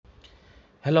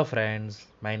Hello friends,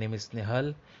 my name is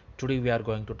Nihal. Today we are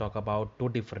going to talk about two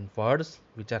different words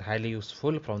which are highly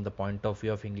useful from the point of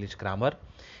view of English grammar,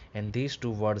 and these two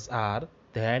words are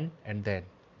then and then.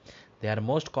 They are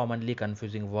most commonly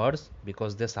confusing words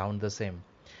because they sound the same.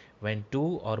 When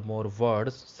two or more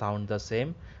words sound the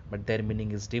same but their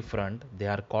meaning is different, they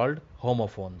are called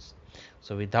homophones.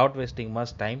 So without wasting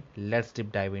much time, let's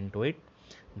deep dive into it.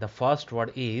 The first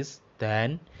word is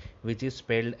then, which is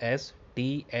spelled as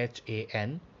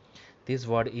THAN. This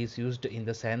word is used in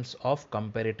the sense of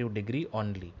comparative degree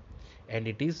only, and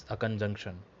it is a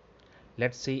conjunction.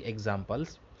 Let's see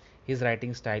examples. His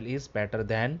writing style is better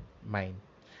than mine.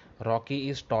 Rocky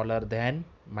is taller than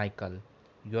Michael.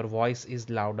 Your voice is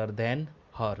louder than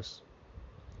hers.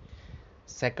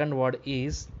 Second word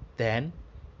is then,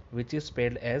 which is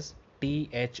spelled as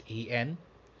THEN.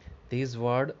 This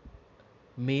word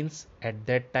means at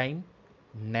that time,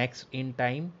 next in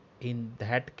time, in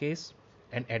that case,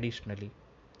 and additionally.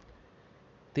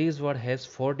 This word has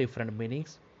four different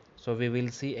meanings, so we will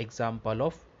see example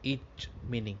of each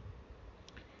meaning.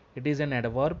 It is an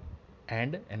adverb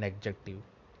and an adjective.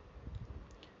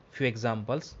 Few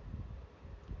examples.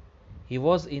 He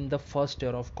was in the first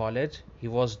year of college. He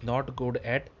was not good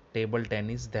at table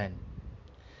tennis then.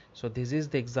 So this is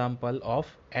the example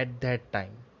of at that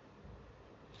time.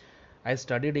 I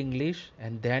studied English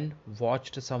and then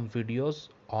watched some videos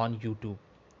on YouTube.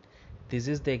 This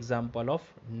is the example of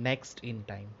next in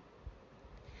time.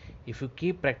 If you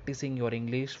keep practicing your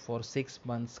English for 6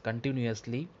 months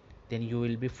continuously, then you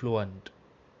will be fluent.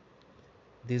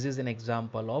 This is an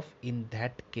example of in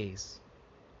that case.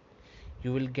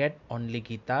 You will get only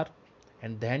guitar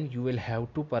and then you will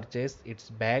have to purchase its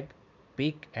bag,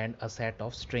 pick and a set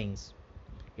of strings.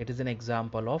 It is an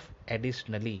example of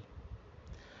additionally.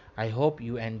 I hope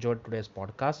you enjoyed today's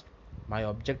podcast. My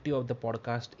objective of the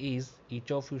podcast is each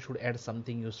of you should add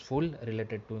something useful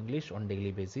related to English on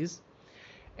daily basis.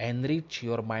 Enrich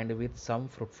your mind with some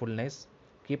fruitfulness.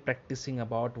 Keep practicing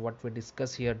about what we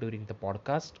discuss here during the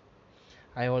podcast.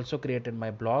 I also created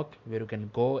my blog where you can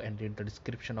go and read the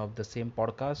description of the same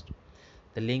podcast.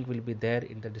 The link will be there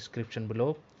in the description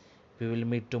below. We will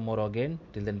meet tomorrow again.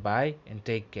 Till then, bye and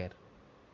take care.